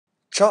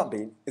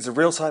Chartbeat is a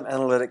real-time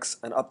analytics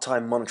and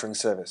uptime monitoring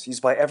service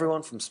used by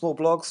everyone from small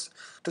blogs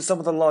to some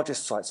of the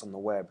largest sites on the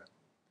web.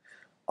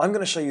 I'm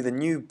going to show you the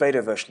new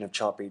beta version of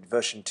Chartbeat,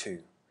 version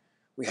 2.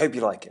 We hope you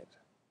like it.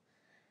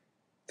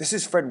 This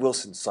is Fred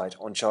Wilson's site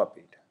on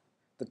Chartbeat.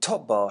 The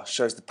top bar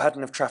shows the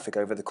pattern of traffic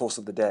over the course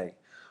of the day,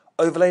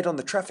 overlaid on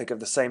the traffic of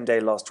the same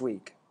day last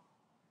week.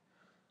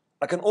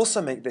 I can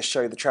also make this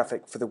show the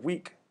traffic for the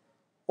week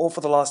or for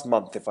the last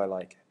month if I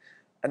like,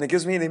 and it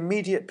gives me an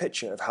immediate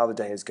picture of how the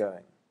day is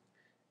going.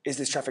 Is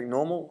this traffic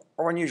normal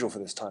or unusual for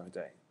this time of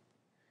day?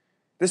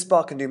 This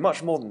bar can do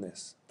much more than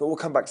this, but we'll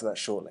come back to that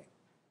shortly.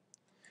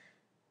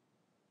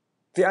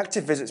 The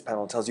Active Visits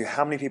panel tells you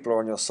how many people are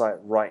on your site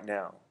right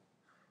now.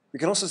 We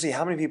can also see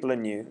how many people are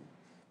new,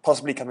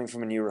 possibly coming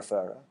from a new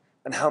referrer,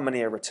 and how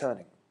many are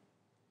returning.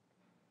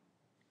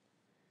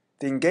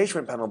 The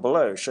Engagement panel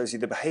below shows you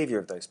the behavior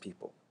of those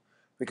people.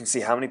 We can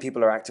see how many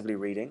people are actively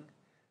reading,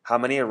 how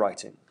many are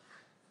writing,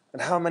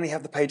 and how many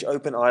have the page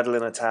open idle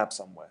in a tab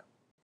somewhere.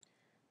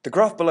 The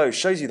graph below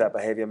shows you that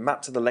behavior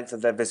mapped to the length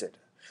of their visit,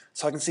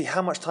 so I can see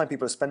how much time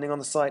people are spending on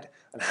the site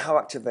and how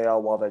active they are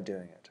while they're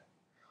doing it.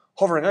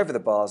 Hovering over the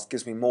bars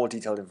gives me more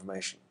detailed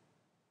information.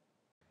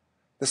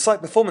 The Site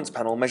Performance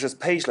panel measures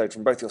page load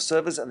from both your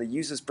servers and the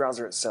user's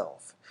browser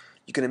itself.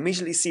 You can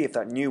immediately see if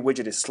that new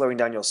widget is slowing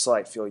down your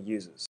site for your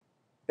users.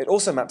 It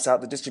also maps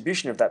out the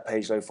distribution of that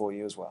page load for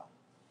you as well.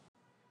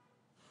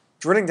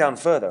 Drilling down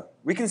further,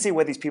 we can see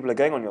where these people are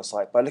going on your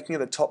site by looking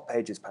at the Top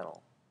Pages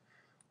panel.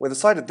 With a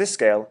site of this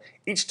scale,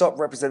 each stop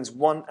represents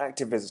one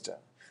active visitor,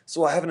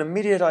 so I have an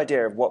immediate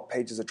idea of what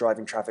pages are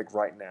driving traffic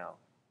right now.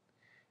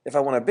 If I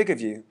want a bigger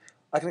view,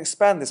 I can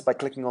expand this by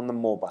clicking on the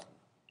More button.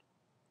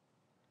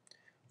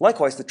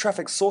 Likewise, the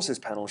Traffic Sources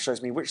panel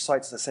shows me which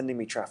sites are sending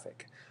me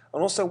traffic,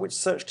 and also which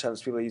search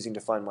terms people are using to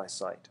find my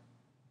site.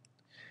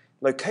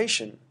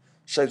 Location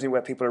shows me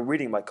where people are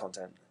reading my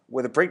content,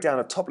 with a breakdown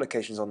of top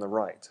locations on the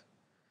right.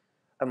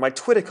 And my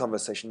Twitter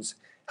conversations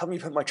help me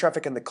put my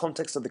traffic in the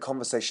context of the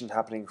conversation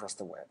happening across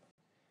the web.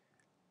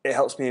 It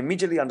helps me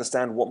immediately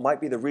understand what might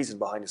be the reason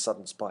behind a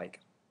sudden spike.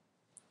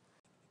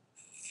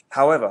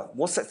 However,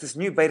 what sets this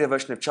new beta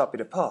version of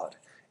Chartbeat apart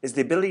is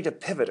the ability to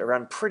pivot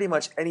around pretty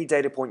much any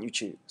data point you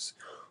choose,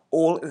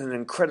 all in an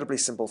incredibly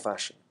simple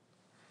fashion.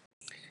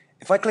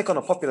 If I click on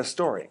a popular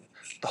story,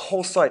 the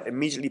whole site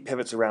immediately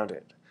pivots around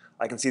it.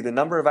 I can see the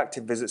number of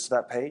active visits to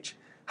that page,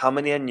 how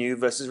many are new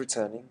versus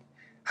returning,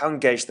 how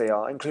engaged they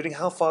are, including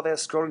how far they are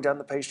scrolling down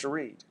the page to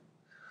read.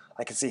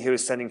 I can see who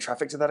is sending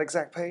traffic to that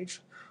exact page,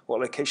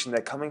 what location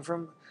they're coming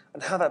from,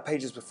 and how that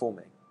page is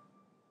performing.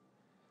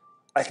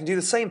 I can do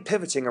the same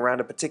pivoting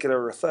around a particular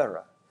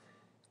referrer.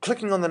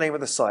 Clicking on the name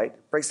of the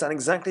site breaks down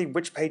exactly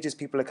which pages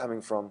people are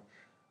coming from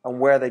and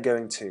where they're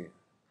going to.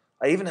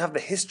 I even have the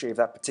history of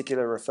that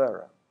particular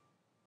referrer.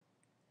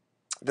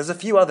 There's a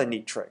few other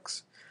neat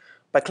tricks.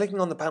 By clicking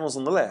on the panels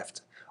on the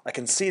left, I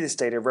can see this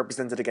data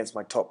represented against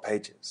my top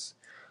pages.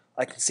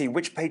 I can see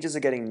which pages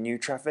are getting new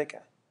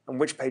traffic and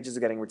which pages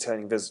are getting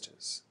returning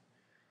visitors.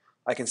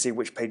 I can see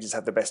which pages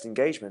have the best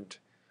engagement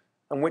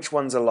and which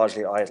ones are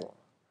largely idle.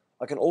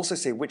 I can also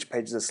see which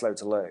pages are slow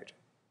to load.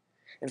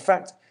 In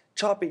fact,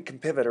 Chartbeat can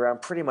pivot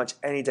around pretty much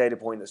any data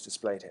point that's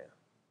displayed here.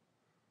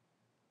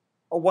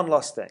 Oh, one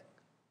last thing.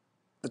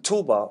 The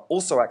toolbar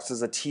also acts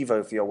as a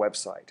tivo for your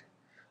website.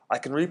 I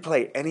can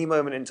replay any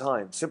moment in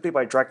time simply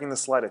by dragging the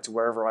slider to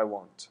wherever I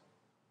want.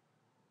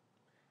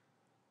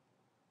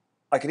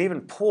 I can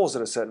even pause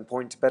at a certain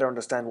point to better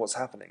understand what's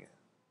happening,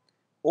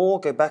 or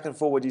go back and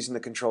forward using the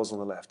controls on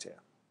the left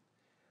here.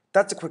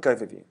 That's a quick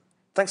overview.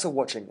 Thanks for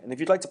watching, and if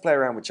you'd like to play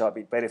around with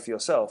Chartbeat beta for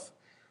yourself,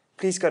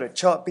 please go to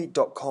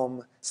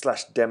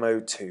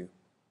chartbeat.com/demo2.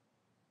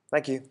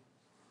 Thank you.